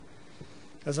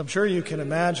As I'm sure you can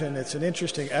imagine, it's an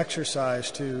interesting exercise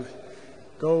to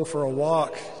go for a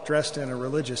walk dressed in a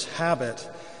religious habit.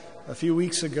 A few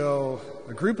weeks ago,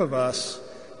 a group of us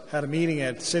had a meeting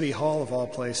at City Hall, of all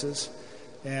places,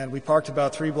 and we parked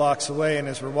about 3 blocks away, and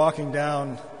as we're walking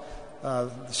down the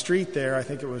street there, I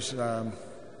think it was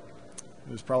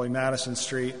probably Madison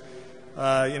Street,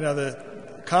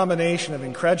 the combination of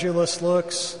incredulous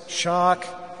looks, shock,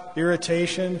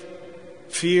 irritation,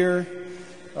 fear,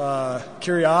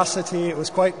 curiosity, it was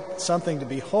quite something to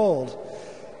behold.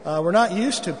 We're not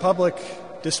used to public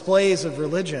displays of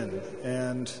religion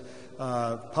and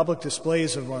public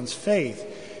displays of one's faith.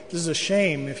 This is a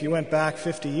shame. If you went back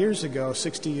 50 years ago,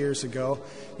 60 years ago,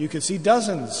 you could see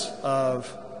dozens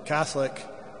of Catholic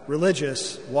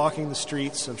religious walking the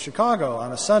streets of Chicago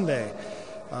on a Sunday.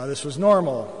 This was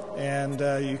normal, and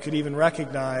you could even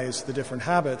recognize the different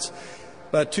habits.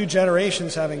 But 2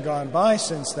 generations having gone by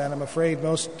since then, I'm afraid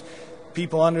most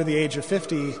people under the age of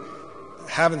 50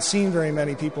 haven't seen very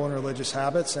many people in religious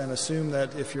habits and assume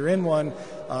that if you're in one,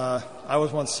 I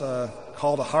was once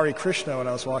called a Hare Krishna when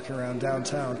I was walking around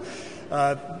downtown.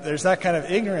 There's that kind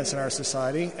of ignorance in our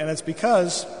society, and it's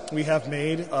because we have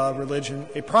made religion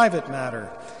a private matter.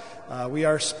 We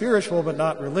are spiritual but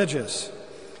not religious.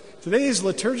 Today's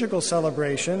liturgical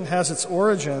celebration has its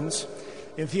origins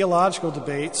in theological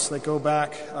debates that go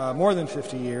back more than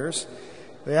 50 years.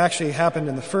 They actually happened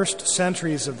in the first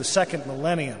centuries of the second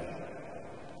millennium.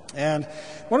 And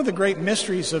one of the great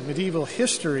mysteries of medieval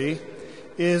history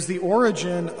is the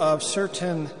origin of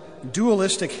certain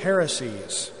dualistic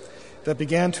heresies that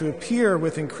began to appear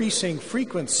with increasing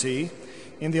frequency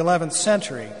in the 11th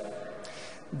century.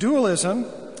 Dualism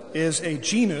is a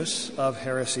genus of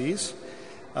heresies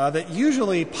that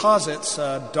usually posits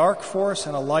a dark force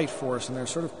and a light force, and they're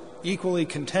sort of equally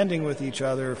contending with each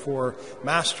other for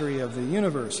mastery of the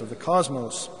universe, of the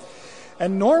cosmos.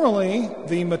 And normally,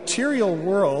 the material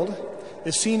world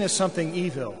is seen as something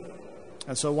evil,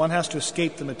 and so one has to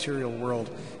escape the material world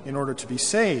in order to be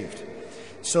saved.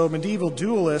 So medieval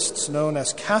dualists, known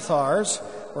as Cathars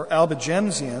or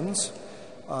Albigensians,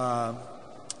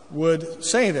 would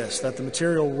say this, that the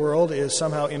material world is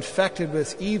somehow infected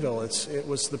with evil. It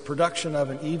was the production of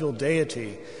an evil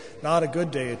deity, not a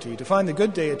good deity. To find the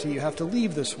good deity, you have to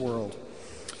leave this world.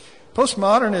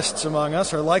 Postmodernists among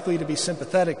us are likely to be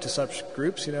sympathetic to such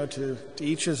groups, to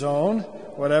each his own.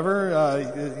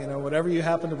 Whatever you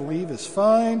happen to believe is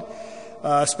fine,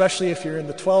 especially if you're in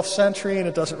the 12th century, and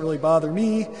it doesn't really bother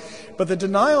me. But the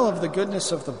denial of the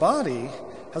goodness of the body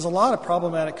has a lot of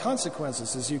problematic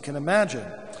consequences, as you can imagine.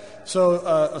 So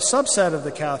a subset of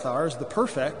the Cathars, the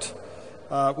perfect,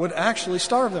 would actually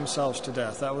starve themselves to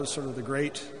death. That was sort of the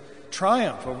great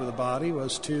triumph over the body,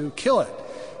 was to kill it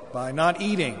by not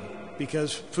eating,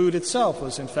 because food itself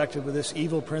was infected with this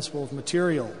evil principle of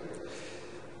material.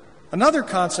 Another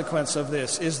consequence of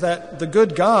this is that the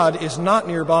good God is not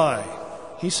nearby.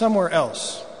 He's somewhere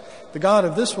else. The God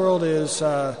of this world is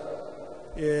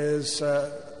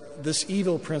this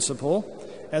evil principle,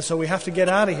 and so we have to get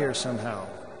out of here somehow.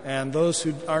 And those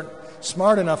who aren't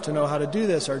smart enough to know how to do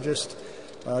this are just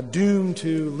doomed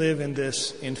to live in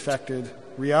this infected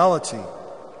reality.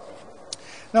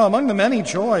 Now, among the many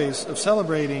joys of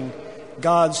celebrating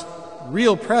God's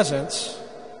real presence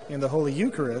in the Holy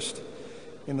Eucharist,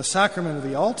 in the sacrament of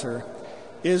the altar,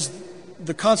 is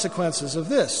the consequences of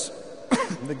this.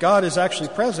 That God is actually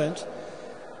present,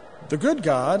 the good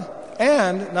God,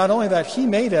 and not only that, He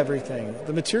made everything.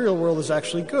 The material world is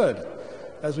actually good,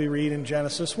 as we read in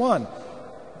Genesis 1.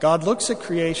 God looks at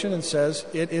creation and says,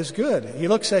 it is good. He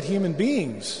looks at human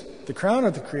beings, the crown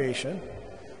of the creation,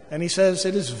 and He says,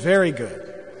 it is very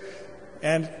good.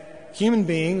 And human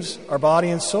beings are body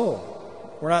and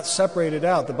soul. We're not separated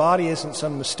out. The body isn't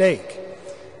some mistake.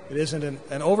 It isn't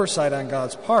an oversight on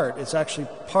God's part. It's actually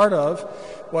part of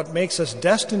what makes us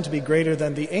destined to be greater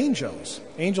than the angels.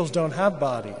 Angels don't have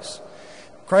bodies.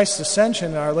 Christ's ascension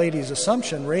and Our Lady's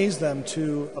Assumption raised them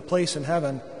to a place in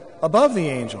heaven above the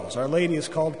angels. Our Lady is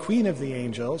called Queen of the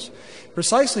Angels,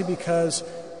 precisely because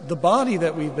the body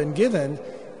that we've been given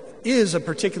is a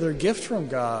particular gift from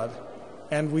God,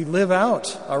 and we live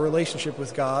out our relationship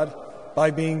with God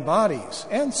by being bodies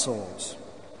and souls.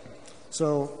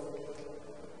 So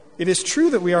it is true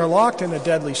that we are locked in a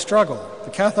deadly struggle.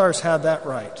 The Cathars had that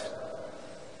right.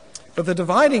 But the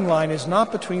dividing line is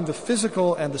not between the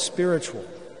physical and the spiritual.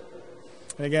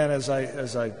 And again, as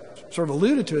I sort of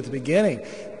alluded to at the beginning,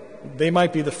 they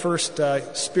might be the first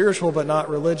spiritual but not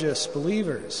religious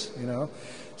believers,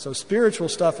 So spiritual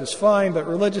stuff is fine, but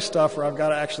religious stuff where I've got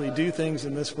to actually do things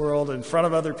in this world in front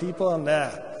of other people,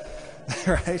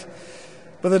 right?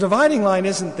 But the dividing line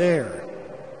isn't there.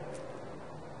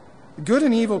 Good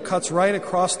and evil cuts right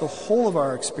across the whole of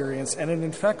our experience, and it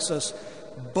infects us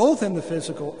both in the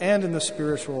physical and in the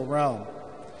spiritual realm.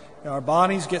 Our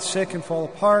bodies get sick and fall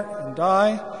apart and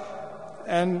die,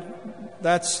 and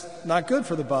that's not good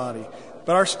for the body.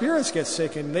 But our spirits get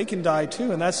sick and they can die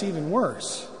too, and that's even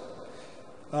worse.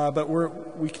 But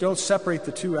we don't separate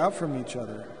the two out from each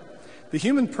other. The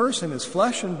human person is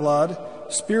flesh and blood,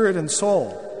 spirit and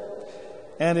soul.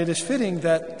 And it is fitting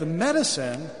that the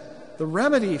medicine, the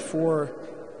remedy for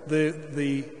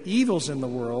the evils in the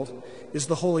world, is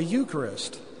the Holy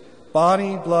Eucharist,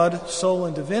 body, blood, soul,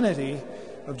 and divinity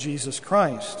of Jesus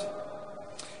Christ.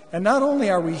 And not only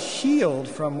are we healed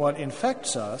from what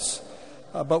infects us,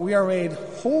 but we are made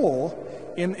whole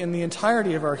in the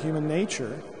entirety of our human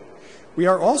nature. We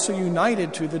are also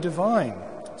united to the divine.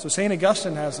 So St.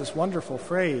 Augustine has this wonderful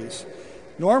phrase.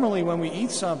 Normally when we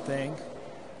eat something,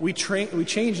 we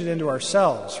change it into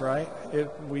ourselves, right?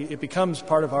 It becomes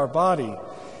part of our body.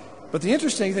 But the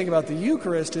interesting thing about the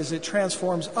Eucharist is it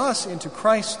transforms us into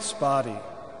Christ's body.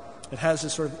 It has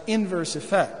this sort of inverse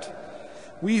effect.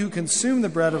 We who consume the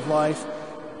bread of life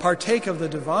partake of the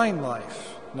divine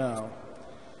life now.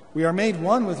 We are made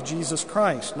one with Jesus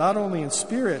Christ, not only in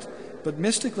spirit, but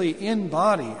mystically in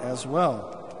body as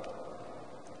well.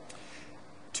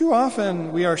 Too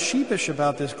often we are sheepish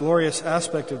about this glorious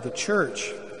aspect of the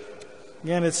church.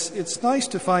 Again, it's nice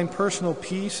to find personal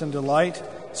peace and delight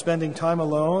spending time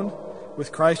alone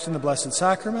with Christ in the Blessed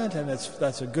Sacrament, and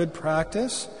that's a good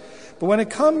practice. But when it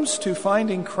comes to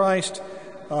finding Christ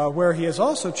where he has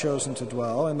also chosen to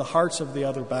dwell, in the hearts of the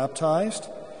other baptized,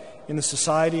 in the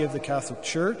society of the Catholic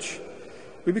Church,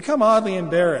 we become oddly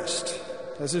embarrassed,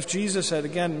 as if Jesus had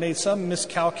again made some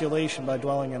miscalculation by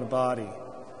dwelling in a body,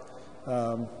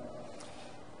 and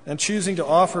choosing to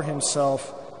offer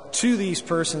himself to these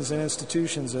persons and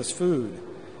institutions as food.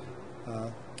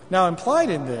 Now, implied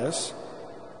in this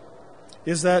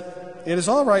is that it is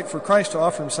all right for Christ to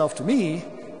offer himself to me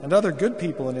and other good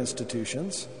people and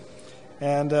institutions.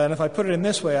 And if I put it in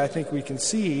this way, I think we can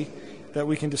see that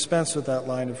we can dispense with that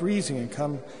line of reasoning and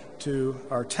come to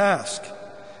our task.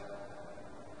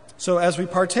 So as we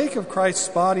partake of Christ's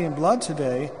body and blood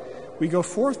today, we go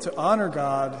forth to honor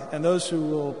God, and those who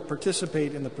will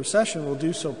participate in the procession will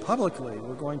do so publicly.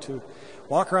 We're going to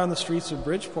walk around the streets of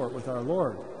Bridgeport with our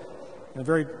Lord in a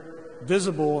very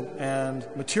visible and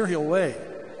material way.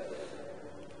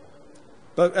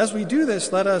 But as we do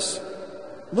this, let us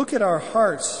look at our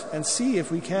hearts and see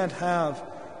if we can't have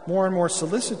more and more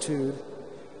solicitude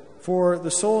for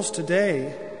the souls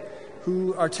today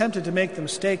who are tempted to make the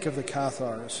mistake of the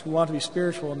Cathars, who want to be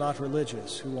spiritual and not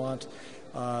religious, who want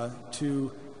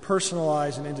to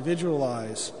personalize and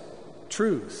individualize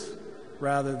truth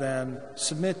rather than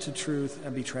submit to truth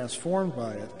and be transformed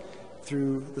by it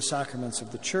through the sacraments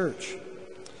of the Church.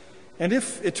 And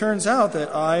if it turns out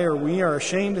that I or we are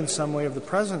ashamed in some way of the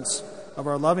presence of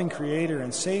our loving Creator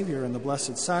and Savior in the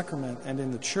Blessed Sacrament and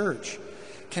in the Church,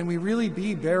 can we really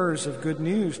be bearers of good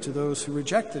news to those who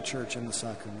reject the Church and the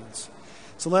sacraments?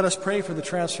 So let us pray for the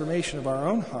transformation of our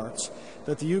own hearts,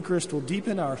 that the Eucharist will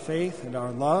deepen our faith and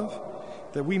our love,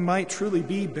 that we might truly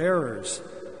be bearers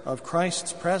of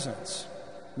Christ's presence,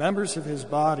 members of his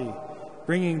body,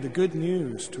 bringing the good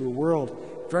news to a world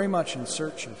very much in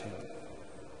search of him.